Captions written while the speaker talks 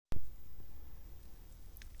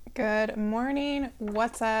Good morning.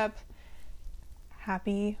 What's up?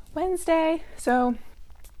 Happy Wednesday. So,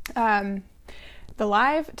 the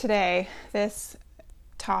live today, this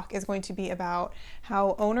talk is going to be about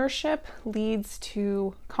how ownership leads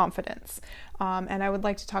to confidence. And I would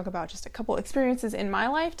like to talk about just a couple experiences in my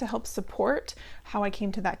life to help support how I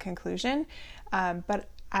came to that conclusion. But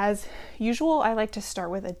as usual, I like to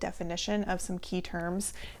start with a definition of some key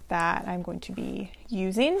terms that I'm going to be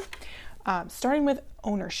using. Starting with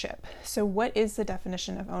ownership. So what is the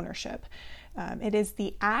definition of ownership? It is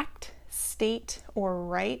the act, state, or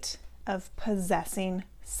right of possessing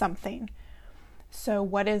something. So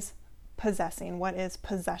what is possessing? What is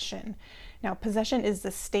possession? Now, possession is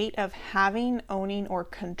the state of having, owning, or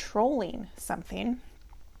controlling something.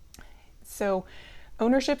 So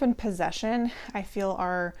ownership and possession, I feel,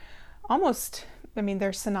 are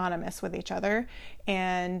they're synonymous with each other.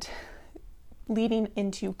 And leading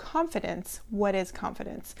into confidence, what is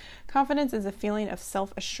confidence? Confidence is a feeling of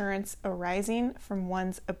self-assurance arising from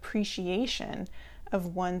one's appreciation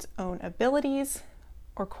of one's own abilities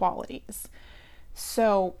or qualities.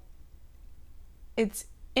 So it's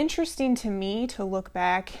interesting to me to look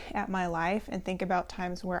back at my life and think about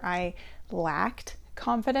times where I lacked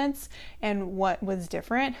confidence, and what was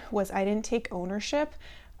different was I didn't take ownership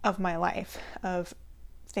of my life, of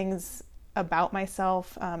things about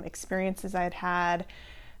myself, experiences I'd had,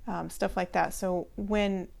 stuff like that. So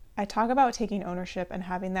when I talk about taking ownership and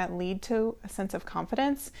having that lead to a sense of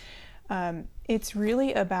confidence, it's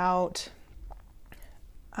really about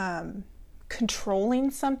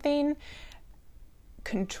controlling something,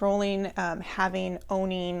 having,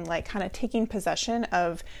 owning, like kind of taking possession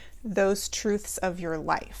of those truths of your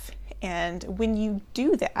life. And when you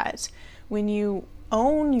do that, when you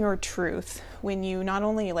own your truth, when you not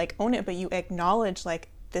only like own it, but you acknowledge like,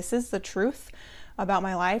 this is the truth about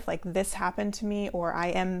my life, like this happened to me, or I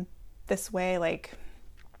am this way, like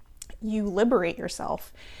you liberate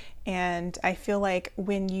yourself. And I feel like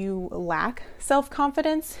when you lack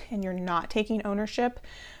self-confidence and you're not taking ownership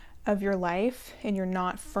of your life and you're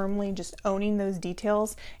not firmly just owning those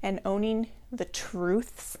details and owning the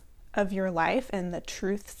truths of your life and the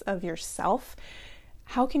truths of yourself,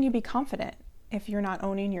 how can you be confident if you're not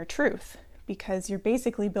owning your truth? Because you're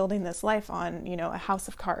basically building this life on, a house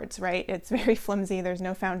of cards, right? It's very flimsy. There's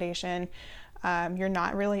no foundation. You're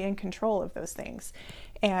not really in control of those things.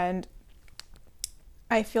 And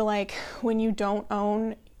I feel like when you don't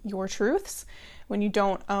own your truths, when you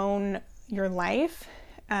don't own your life,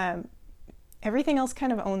 everything else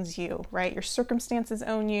kind of owns you, right? Your circumstances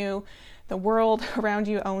own you. The world around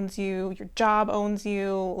you owns you. Your job owns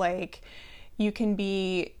you. Like, you can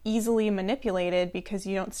be easily manipulated because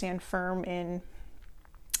you don't stand firm in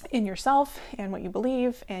yourself and what you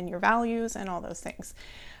believe and your values and all those things.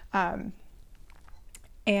 And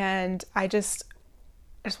I just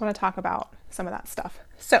want to talk about some of that stuff.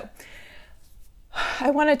 So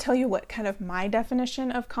I want to tell you what kind of my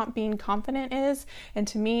definition of being confident is. And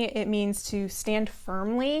to me, it means to stand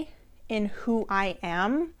firmly in who I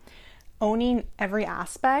am, owning every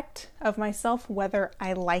aspect of myself, whether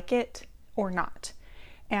I like it or not.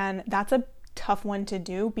 And that's a tough one to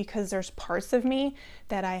do because there's parts of me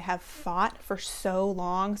that I have fought for so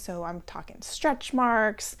long. So I'm talking stretch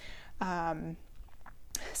marks,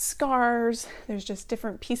 scars. There's just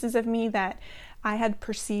different pieces of me that I had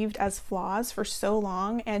perceived as flaws for so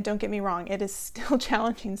long. And don't get me wrong, it is still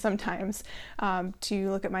challenging sometimes to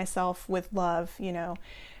look at myself with love.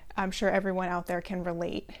 I'm sure everyone out there can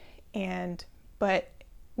relate. But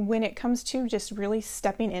when it comes to just really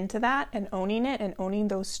stepping into that and owning it and owning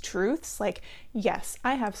those truths, like, yes,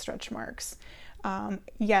 I have stretch marks.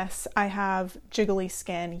 Yes, I have jiggly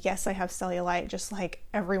skin. Yes, I have cellulite, just like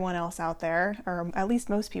everyone else out there, or at least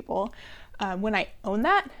most people. When I own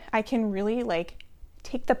that, I can really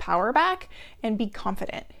take the power back and be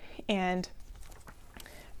confident. And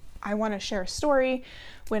I want to share a story.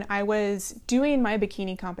 When I was doing my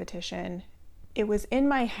bikini competition, it was in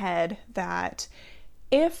my head that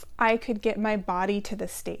if I could get my body to the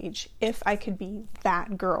stage, if I could be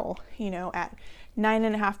that girl, at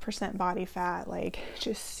 9.5% body fat,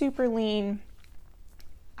 just super lean,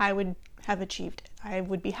 I would have achieved it. I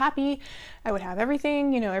would be happy. I would have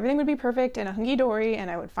everything, everything would be perfect and a hunky-dory,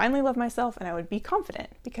 and I would finally love myself and I would be confident,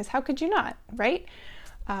 because how could you not, right?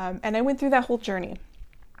 And I went through that whole journey,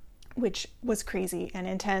 which was crazy and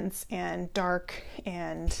intense and dark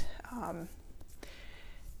and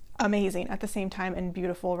amazing at the same time, and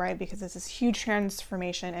beautiful, right? Because it's this huge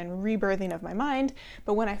transformation and rebirthing of my mind.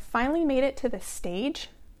 But when I finally made it to the stage,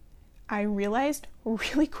 I realized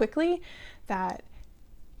really quickly that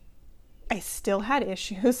I still had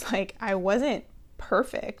issues. I wasn't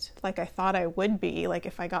perfect like I thought I would be, like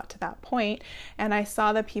if I got to that point. And I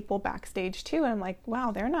saw the people backstage too, and I'm like,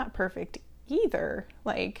 wow, they're not perfect either.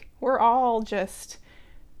 Like, we're all just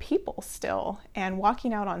people still. And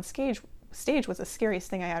walking out on stage was the scariest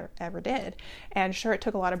thing I ever did. And sure, it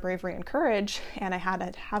took a lot of bravery and courage, and I had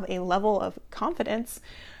to have a level of confidence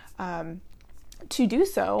to do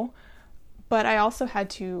so. But I also had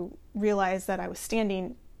to realize that I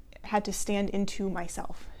had to stand into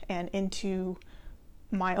myself and into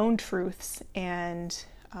my own truths, and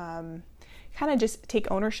kind of just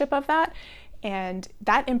take ownership of that. And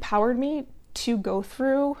that empowered me to go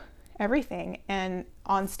through everything and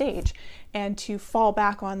on stage, and to fall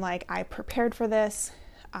back on, like, I prepared for this,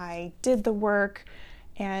 I did the work.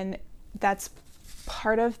 And that's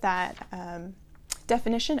part of that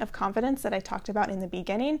definition of confidence that I talked about in the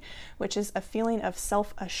beginning, which is a feeling of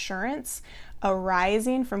self-assurance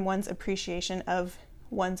arising from one's appreciation of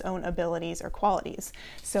one's own abilities or qualities.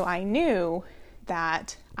 So I knew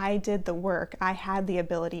that I did the work, I had the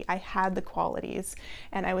ability, I had the qualities,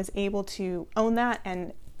 and I was able to own that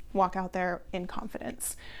and walk out there in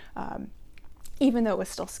confidence, even though it was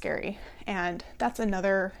still scary. And that's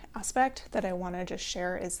another aspect that I want to just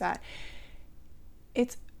share, is that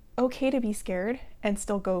it's okay to be scared and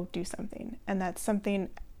still go do something. And that's something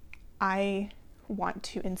I want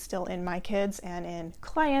to instill in my kids and in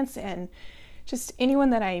clients and just anyone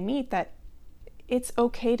that I meet, that it's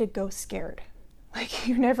okay to go scared. Like,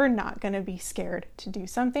 you're never not going to be scared to do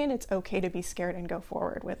something. It's okay to be scared and go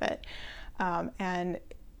forward with it. And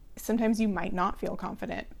sometimes you might not feel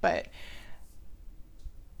confident, but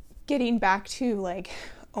getting back to like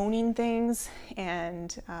owning things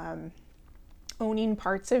and owning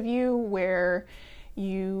parts of you where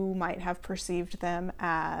you might have perceived them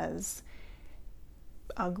as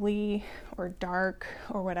ugly or dark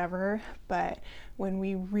or whatever. But when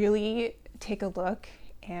we really take a look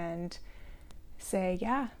and say,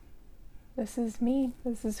 yeah, this is me,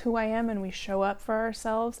 this is who I am, and we show up for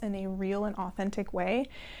ourselves in a real and authentic way,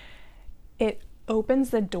 it opens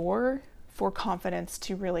the door for confidence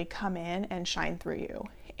to really come in and shine through you.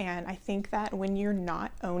 And I think that when you're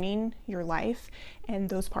not owning your life and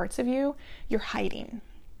those parts of you, you're hiding.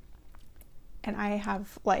 And I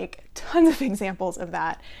have like tons of examples of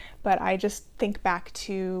that, but I just think back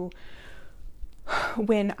to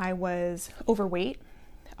when I was overweight,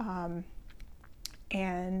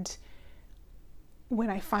 and when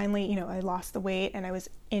I finally, I lost the weight and I was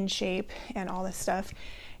in shape and all this stuff.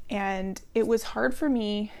 And it was hard for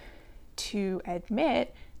me to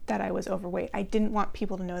admit that I was overweight. I didn't want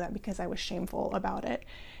people to know that because I was shameful about it.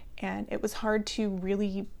 And it was hard to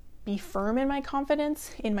really be firm in my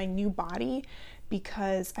confidence in my new body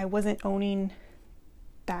because I wasn't owning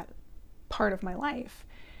that part of my life.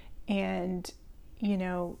 And,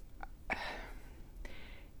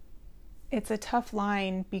 it's a tough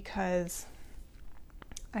line because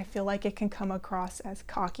I feel like it can come across as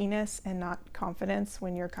cockiness and not confidence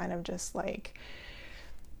when you're kind of just like,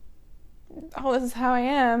 oh, this is how I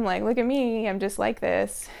am. Like, look at me. I'm just like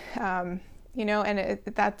this. And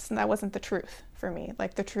that wasn't the truth for me.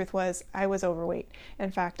 Like, the truth was I was overweight.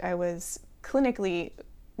 In fact, I was clinically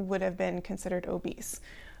would have been considered obese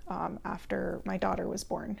after my daughter was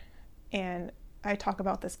born. And I talk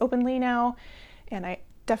about this openly now, and I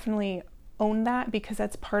definitely own that because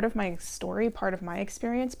that's part of my story, part of my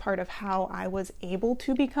experience, part of how I was able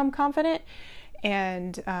to become confident.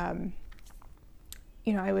 And, I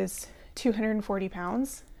was 240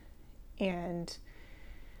 pounds, and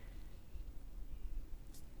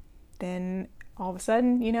then all of a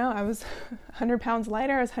sudden, I was 100 pounds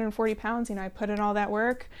lighter. I was 140 pounds. I put in all that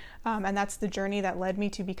work. And that's the journey that led me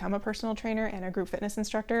to become a personal trainer and a group fitness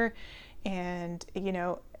instructor. And,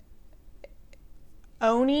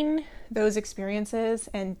 owning those experiences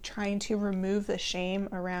and trying to remove the shame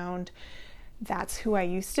around that's who I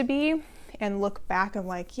used to be, and look back and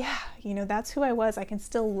like, yeah, that's who I was. I can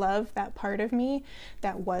still love that part of me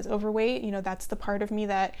that was overweight. That's the part of me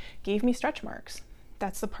that gave me stretch marks.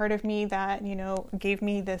 That's the part of me that, gave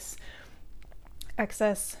me this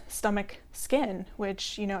excess stomach skin,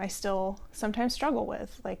 which, I still sometimes struggle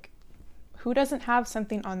with. Like, who doesn't have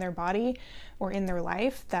something on their body or in their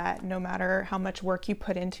life that no matter how much work you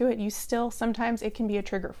put into it, you still, sometimes it can be a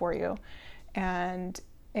trigger for you, and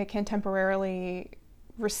it can temporarily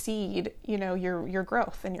recede, your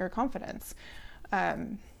growth and your confidence.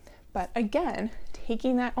 But again,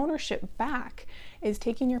 taking that ownership back is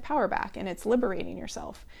taking your power back, and it's liberating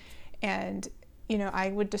yourself. And, I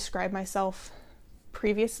would describe myself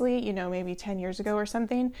previously, maybe 10 years ago or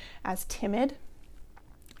something, as timid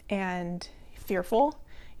and fearful.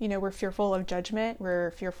 we're fearful of judgment,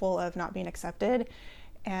 we're fearful of not being accepted,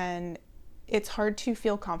 and it's hard to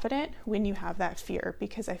feel confident when you have that fear,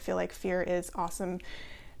 because I feel like fear is awesome.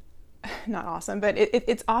 Not awesome, but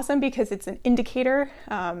it's awesome because it's an indicator.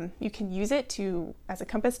 You can use it as a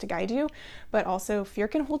compass to guide you, but also fear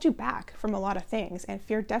can hold you back from a lot of things, and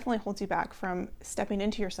fear definitely holds you back from stepping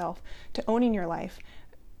into yourself, to owning your life,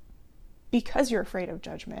 because you're afraid of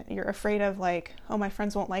judgment. You're afraid of like, oh, my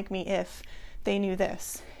friends won't like me if they knew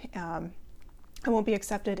this. I won't be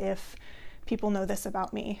accepted if people know this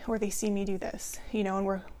about me, or they see me do this, and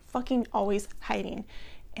we're fucking always hiding.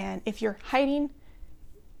 And if you're hiding,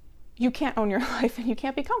 you can't own your life and you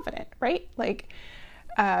can't be confident, right? Like,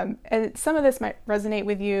 and some of this might resonate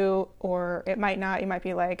with you, or it might not. You might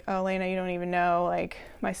be like, oh, Lena, you don't even know, like,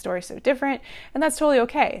 my story's so different. And that's totally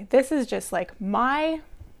okay. This is just like the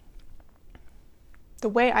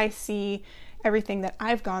way I see everything that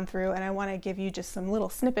I've gone through. And I want to give you just some little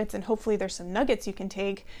snippets, and hopefully there's some nuggets you can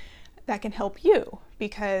take that can help you.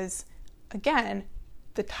 Because again,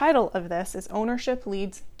 the title of this is Ownership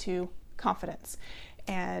Leads to Confidence.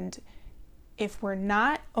 And if we're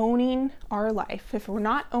not owning our life, if we're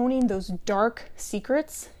not owning those dark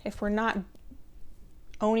secrets, if we're not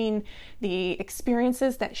owning the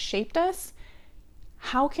experiences that shaped us,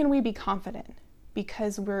 how can we be confident?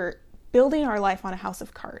 Because we're building our life on a house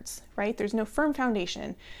of cards, right? There's no firm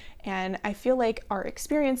foundation. And I feel like our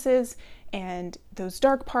experiences and those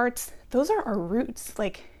dark parts, those are our roots.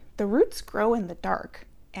 Like, the roots grow in the dark.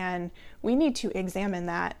 And we need to examine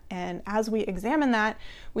that. And as we examine that,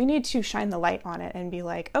 we need to shine the light on it and be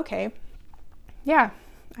like, okay, yeah,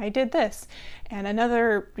 I did this. And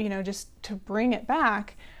another, just to bring it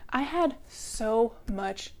back, I had so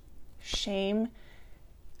much shame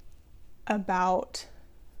about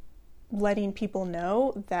letting people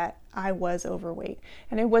know that I was overweight.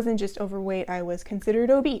 And it wasn't just overweight, I was considered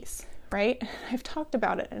obese, right? I've talked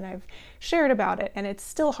about it and I've shared about it, and it's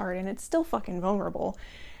still hard and it's still fucking vulnerable.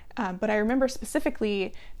 But I remember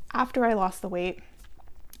specifically after I lost the weight,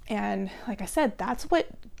 and like I said, that's what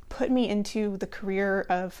put me into the career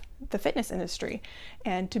of the fitness industry,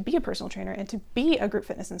 and to be a personal trainer and to be a group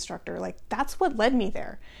fitness instructor. Like, that's what led me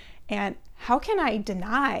there. And how can I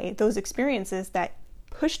deny those experiences that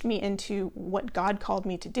pushed me into what God called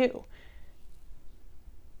me to do?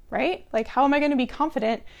 Right? Like, how am I going to be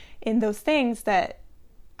confident in those things that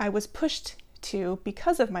I was pushed to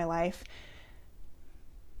because of my life?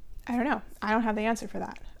 I don't know. I don't have the answer for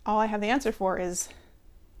that. All I have the answer for is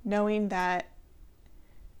knowing that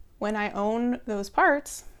when I own those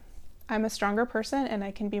parts, I'm a stronger person and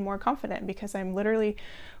I can be more confident, because I'm literally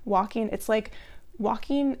it's like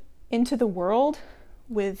walking into the world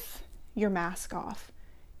with your mask off.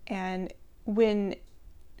 And when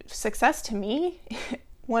success, to me,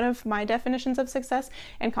 one of my definitions of success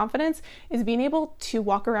and confidence is being able to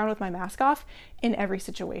walk around with my mask off in every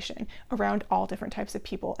situation, around all different types of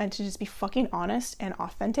people, and to just be fucking honest and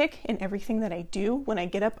authentic in everything that I do. When I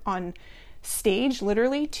get up on stage,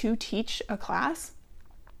 literally, to teach a class,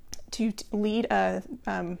 to lead a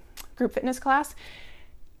group fitness class,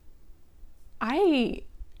 I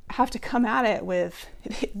have to come at it with,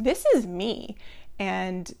 this is me,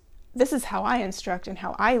 and this is how I instruct and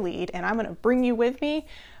how I lead, and I'm going to bring you with me.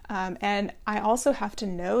 And I also have to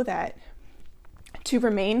know that to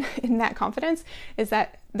remain in that confidence is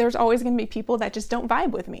that there's always going to be people that just don't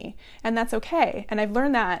vibe with me, and that's okay. And I've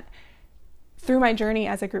learned that through my journey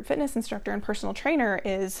as a group fitness instructor and personal trainer,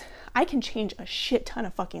 is I can change a shit ton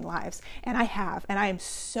of fucking lives, and I have, and I am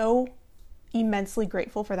so immensely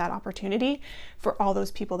grateful for that opportunity, for all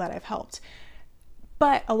those people that I've helped.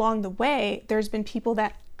 But along the way, there's been people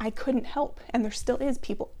that I couldn't help, and there still is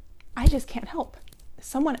people I just can't help.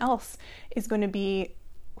 Someone else is going to be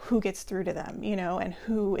who gets through to them, and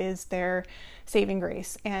who is their saving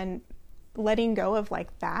grace. And letting go of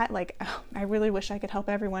like that, like, oh, I really wish I could help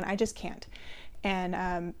everyone, I just can't.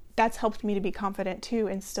 And that's helped me to be confident too,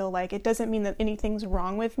 and still, like, it doesn't mean that anything's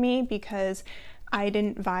wrong with me because I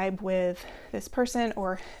didn't vibe with this person,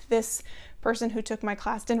 or this person who took my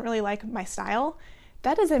class didn't really like my style.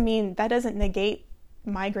 That doesn't negate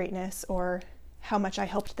my greatness or how much I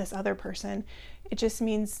helped this other person. It just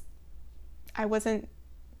means I wasn't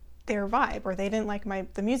their vibe, or they didn't like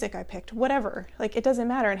the music I picked, whatever. Like, it doesn't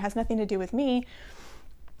matter. It has nothing to do with me.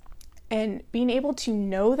 And being able to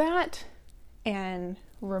know that and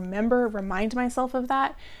remind myself of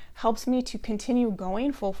that helps me to continue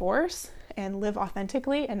going full force and live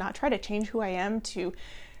authentically, and not try to change who I am to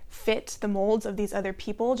fit the molds of these other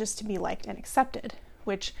people just to be liked and accepted.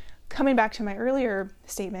 Which, coming back to my earlier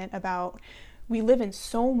statement about we live in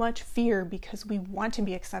so much fear because we want to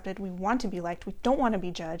be accepted, we want to be liked, we don't want to be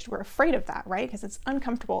judged. We're afraid of that, right? Because it's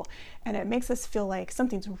uncomfortable and it makes us feel like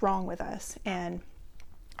something's wrong with us. And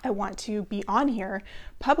I want to be on here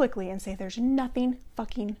publicly and say there's nothing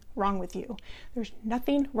fucking wrong with you. There's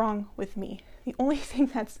nothing wrong with me. The only thing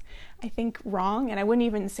that's, I think, wrong, and I wouldn't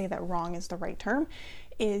even say that wrong is the right term,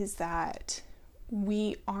 is that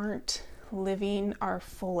we aren't living our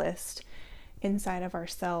fullest inside of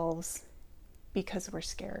ourselves because we're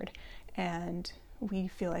scared and we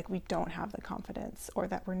feel like we don't have the confidence, or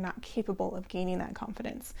that we're not capable of gaining that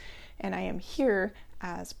confidence. And I am here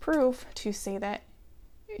as proof to say that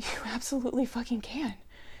you absolutely fucking can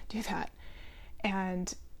do that.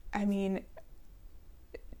 And I mean,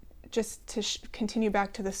 just to continue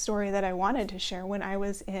back to the story that I wanted to share, when I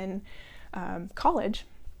was in college,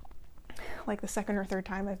 like the second or third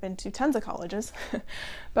time I've been to tons of colleges,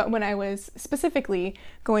 but when I was specifically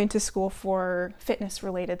going to school for fitness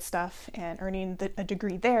related stuff and earning a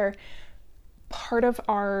degree there, part of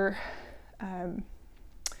our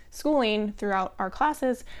schooling throughout our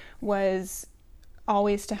classes was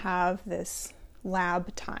always to have this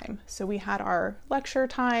lab time. So we had our lecture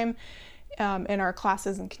time in our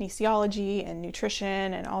classes in kinesiology and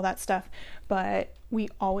nutrition and all that stuff, but we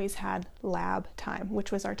always had lab time,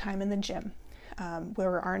 which was our time in the gym,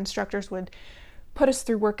 where our instructors would put us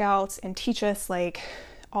through workouts and teach us like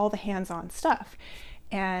all the hands-on stuff.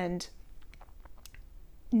 And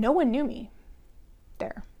no one knew me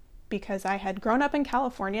there, because I had grown up in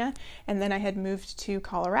California and then I had moved to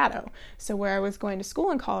Colorado. So where I was going to school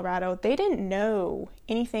in Colorado, they didn't know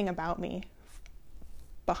anything about me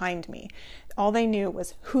behind me. All they knew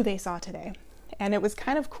was who they saw today. And it was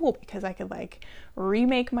kind of cool because I could like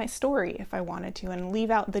remake my story if I wanted to and leave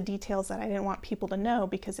out the details that I didn't want people to know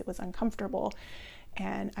because it was uncomfortable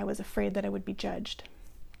and I was afraid that I would be judged.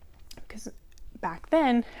 Because back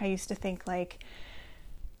then I used to think like,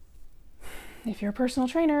 if you're a personal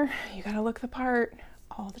trainer, you gotta look the part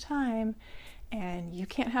all the time and you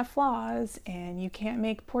can't have flaws and you can't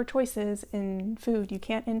make poor choices in food. You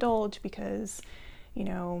can't indulge because, you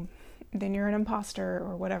know, then you're an imposter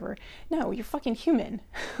or whatever. No, you're fucking human.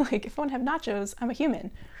 Like if I want to have nachos, I'm a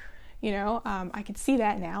human. You know, I can see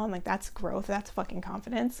that now and like that's growth, that's fucking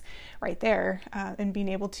confidence right there, and being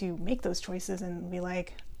able to make those choices and be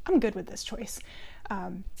like, I'm good with this choice.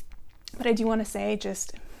 But I do want to say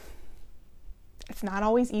just, it's not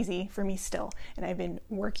always easy for me still. And I've been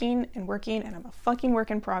working and I'm a fucking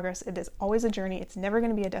work in progress. It is always a journey. It's never going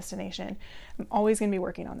to be a destination. I'm always going to be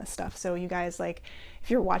working on this stuff. So you guys, like,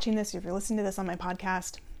 if you're watching this, if you're listening to this on my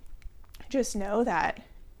podcast, just know that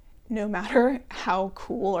no matter how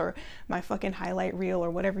cool or my fucking highlight reel or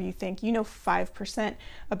whatever you think, you know 5%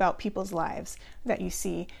 about people's lives that you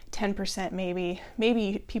see, 10%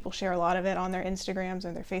 maybe people share a lot of it on their Instagrams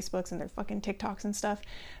and their Facebooks and their fucking TikToks and stuff,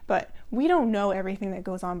 but we don't know everything that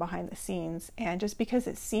goes on behind the scenes. And just because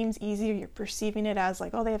it seems easier, you're perceiving it as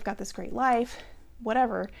like, oh, they've got this great life,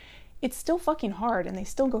 whatever, it's still fucking hard and they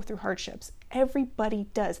still go through hardships. Everybody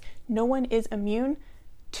does. No one is immune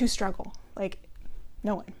to struggle. Like,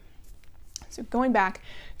 no one. So going back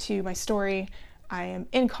to my story, I am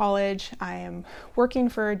in college, I am working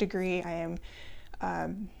for a degree, I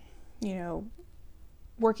am,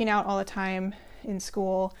 working out all the time in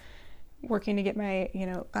school, working to get my,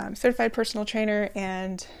 certified personal trainer.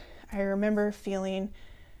 And I remember feeling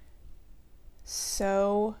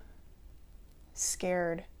so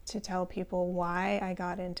scared to tell people why I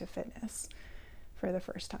got into fitness for the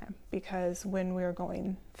first time, because when we were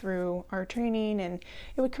going through our training and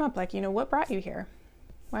it would come up like, what brought you here?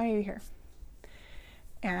 Why are you here?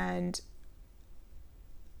 And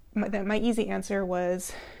my easy answer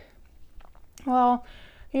was, well,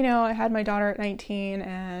 I had my daughter at 19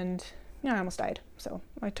 and I almost died. So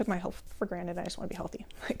I took my health for granted. I just want to be healthy.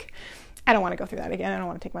 Like, I don't want to go through that again. I don't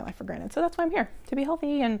want to take my life for granted. So that's why I'm here, to be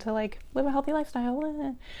healthy and to like live a healthy lifestyle.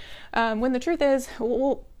 When the truth is,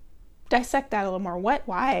 we'll dissect that a little more.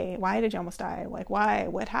 Why did you almost die? Like, why?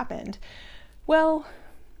 What happened? Well,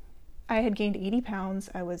 I had gained 80 pounds.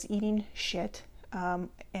 I was eating shit, and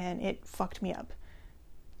it fucked me up.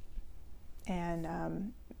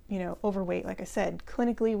 And, overweight, like I said,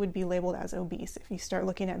 clinically would be labeled as obese. If you start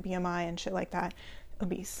looking at BMI and shit like that,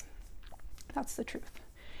 obese. That's the truth.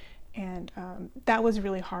 And that was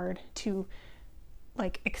really hard to,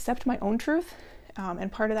 like, accept my own truth.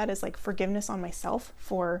 And part of that is, like, forgiveness on myself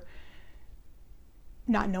for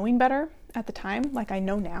not knowing better at the time. Like, I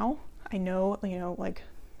know now. I know, like,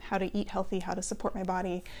 how to eat healthy, how to support my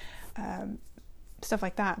body, stuff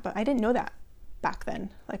like that. But I didn't know that back then.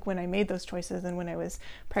 Like, when I made those choices and when I was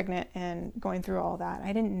pregnant and going through all that,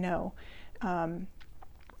 I didn't know. And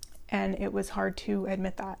it was hard to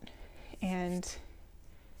admit that. And,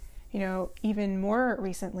 even more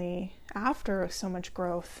recently, after so much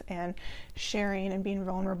growth and sharing and being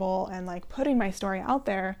vulnerable and like putting my story out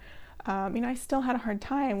there, I still had a hard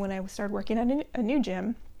time when I started working at a new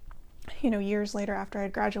gym, years later after I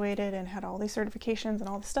had graduated and had all these certifications and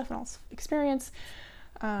all this stuff and all this experience.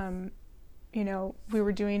 We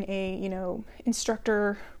were doing a,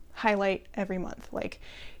 instructor highlight every month. Like,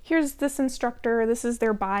 here's this instructor, this is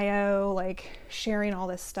their bio, like sharing all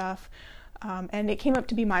this stuff. And it came up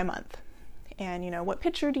to be my month. And, what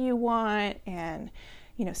picture do you want? And,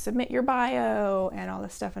 submit your bio and all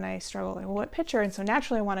this stuff. And I struggled, like, well, what picture? And so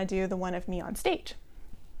naturally I want to do the one of me on stage.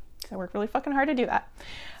 So I worked really fucking hard to do that.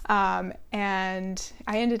 And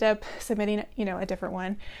I ended up submitting, a different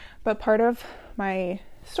one. But part of my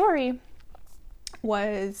story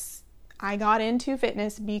was I got into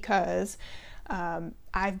fitness because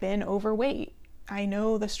I've been overweight. I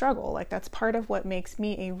know the struggle. Like, that's part of what makes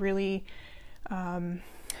me a really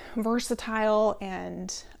versatile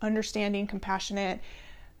and understanding, compassionate,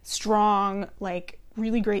 strong, like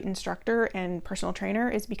really great instructor and personal trainer,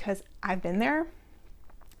 is because I've been there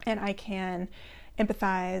and I can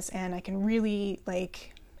empathize and I can really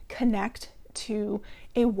like connect to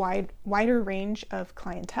a wider range of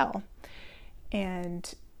clientele.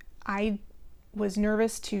 And I was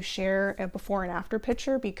nervous to share a before and after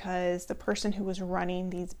picture because the person who was running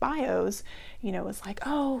these bios, was like,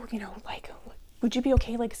 oh, like, would you be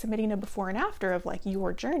okay like submitting a before and after of like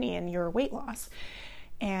your journey and your weight loss?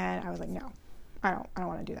 And I was like, no, I don't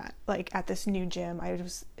want to do that. Like, at this new gym, I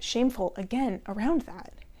was shameful again around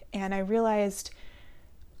that. And I realized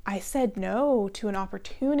I said no to an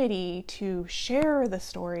opportunity to share the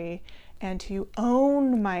story and to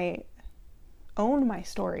own my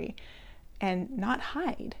story and not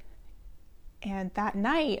hide. And that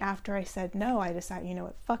night after I said no, I decided, you know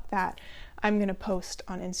what, fuck that. I'm going to post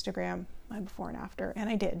on Instagram my before and after. And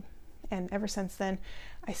I did. And ever since then,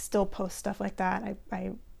 I still post stuff like that.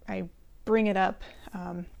 I bring it up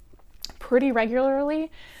pretty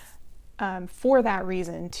regularly for that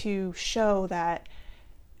reason, to show that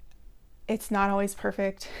it's not always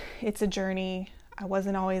perfect. It's a journey. I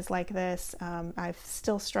wasn't always like this. I've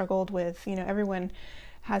still struggled with, everyone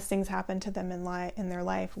has things happen to them in their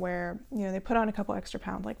life where, they put on a couple extra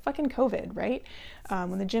pounds, like fucking COVID, right?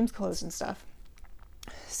 When the gym's closed and stuff.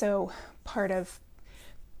 So part of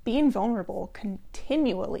being vulnerable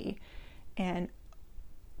continually and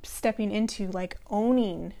stepping into like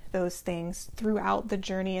owning those things throughout the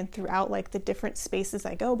journey and throughout like the different spaces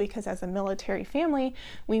I go, because as a military family,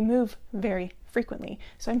 we move very frequently.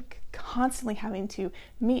 So I'm constantly having to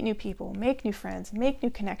meet new people, make new friends, make new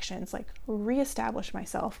connections, like reestablish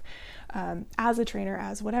myself as a trainer,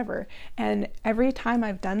 as whatever. And every time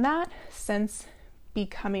I've done that since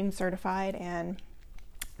becoming certified and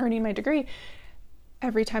earning my degree,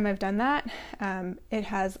 every time I've done that, it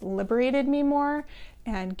has liberated me more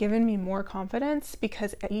and given me more confidence,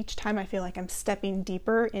 because each time I feel like I'm stepping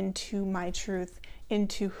deeper into my truth,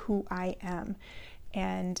 into who I am.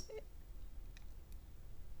 And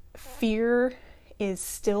fear is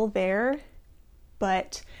still there,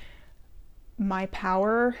 but my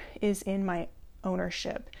power is in my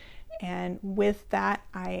ownership. And with that,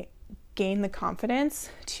 I gain the confidence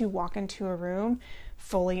to walk into a room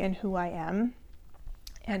fully in who I am.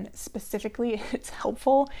 And specifically, it's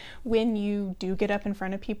helpful when you do get up in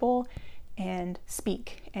front of people and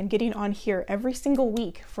speak. And getting on here every single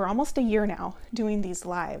week for almost a year now, doing these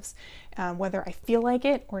lives, whether I feel like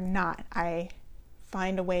it or not, I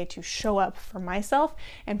find a way to show up for myself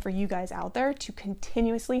and for you guys out there, to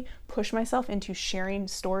continuously push myself into sharing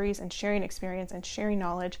stories and sharing experience and sharing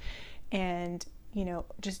knowledge. And,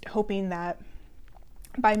 just hoping that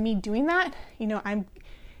by me doing that, I'm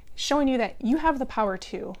showing you that you have the power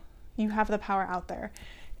too. You have the power out there.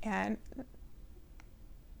 And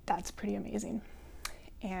that's pretty amazing.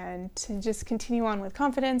 And to just continue on with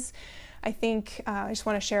confidence, I think I just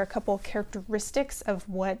want to share a couple of characteristics of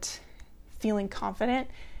what feeling confident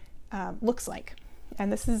looks like.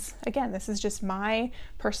 And this is just my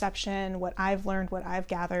perception, what I've learned, what I've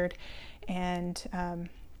gathered. And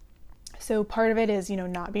so part of it is,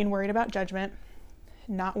 not being worried about judgment,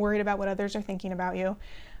 not worried about what others are thinking about you,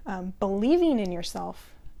 believing in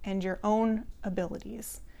yourself and your own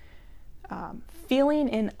abilities, feeling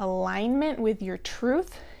in alignment with your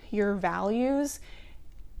truth, your values,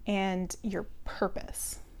 and your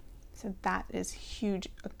purpose. So that is a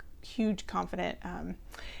huge confident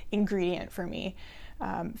ingredient for me.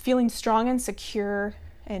 Feeling strong and secure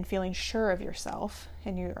and feeling sure of yourself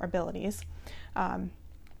and your abilities.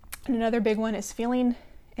 And another big one is feeling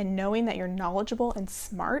and knowing that you're knowledgeable and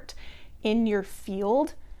smart in your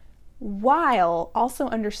field, while also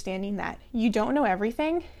understanding that you don't know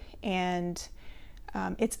everything, and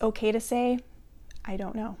it's okay to say, I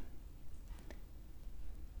don't know.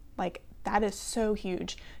 Like, that is so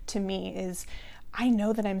huge to me. Is I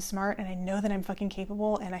know that I'm smart, and I know that I'm fucking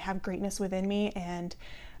capable, and I have greatness within me, and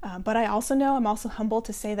but I also know I'm also humble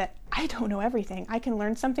to say that I don't know everything. I can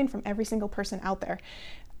learn something from every single person out there.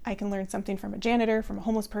 I can learn something from a janitor, from a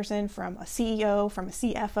homeless person, from a CEO, from a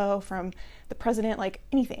CFO, from the president, like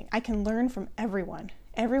anything. I can learn from everyone.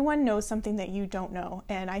 Everyone knows something that you don't know.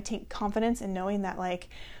 And I take confidence in knowing that, like,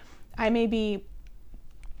 I may be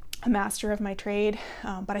a master of my trade,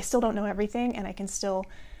 but I still don't know everything, and I can still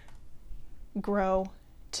grow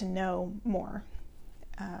to know more.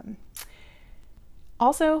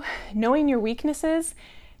 Also, knowing your weaknesses,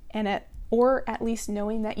 or at least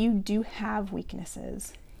knowing that you do have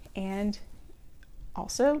weaknesses, and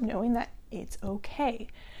also knowing that it's okay.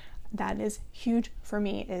 That is huge for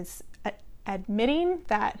me, is admitting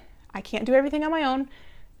that I can't do everything on my own,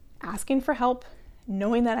 asking for help,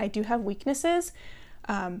 knowing that I do have weaknesses,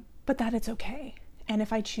 but that it's okay. And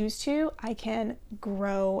if I choose to, I can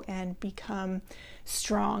grow and become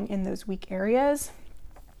strong in those weak areas.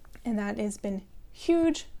 And that has been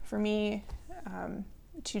huge for me,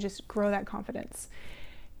 to just grow that confidence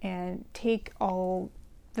and take all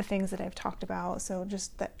the things that I've talked about. So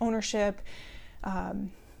just the ownership,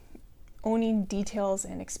 owning details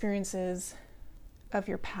and experiences of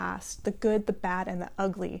your past, the good, the bad, and the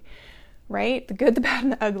ugly, right? The good, the bad,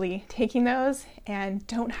 and the ugly, taking those, and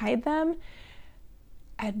don't hide them,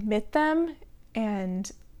 admit them,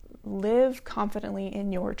 and live confidently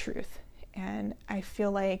in your truth. And I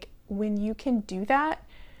feel like when you can do that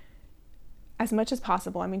as much as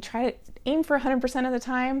possible, I mean, try to aim for 100% of the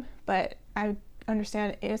time, but I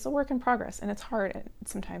understand it's a work in progress, and it's hard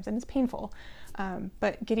sometimes, and it's painful.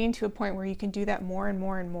 But getting to a point where you can do that more and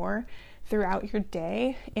more and more throughout your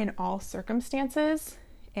day in all circumstances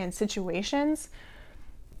and situations,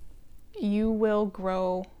 you will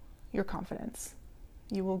grow your confidence.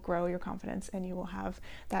 You will grow your confidence, and you will have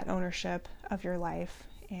that ownership of your life,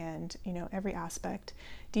 and, you know, every aspect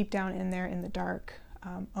deep down in there in the dark.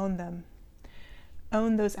 Own them.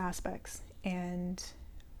 Own those aspects, and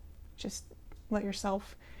just let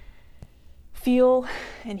yourself feel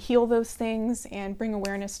and heal those things and bring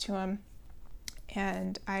awareness to them.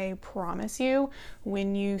 And I promise you,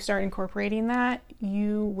 when you start incorporating that,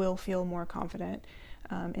 you will feel more confident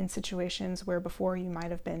in situations where before you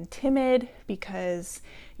might have been timid because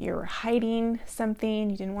you're hiding something,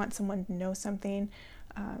 you didn't want someone to know something.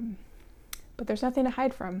 But there's nothing to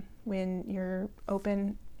hide from when you're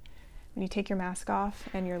open, when you take your mask off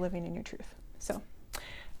and you're living in your truth. So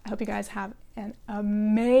I hope you guys have an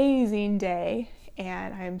amazing day,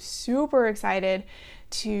 and I'm super excited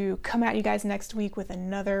to come at you guys next week with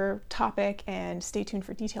another topic, and stay tuned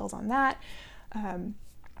for details on that.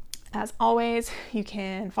 As always, you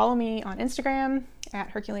can follow me on Instagram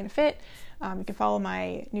at Herculina Fit. You can follow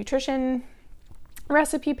my nutrition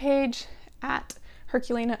recipe page at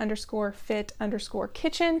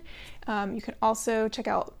Herculina_fit_kitchen. You can also check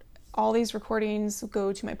out all these recordings.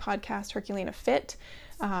 Go to my podcast, Herculina Fit.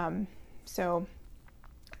 So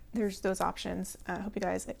there's those options. I hope you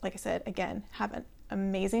guys, like I said, again, have an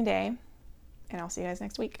amazing day, and I'll see you guys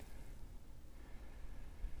next week.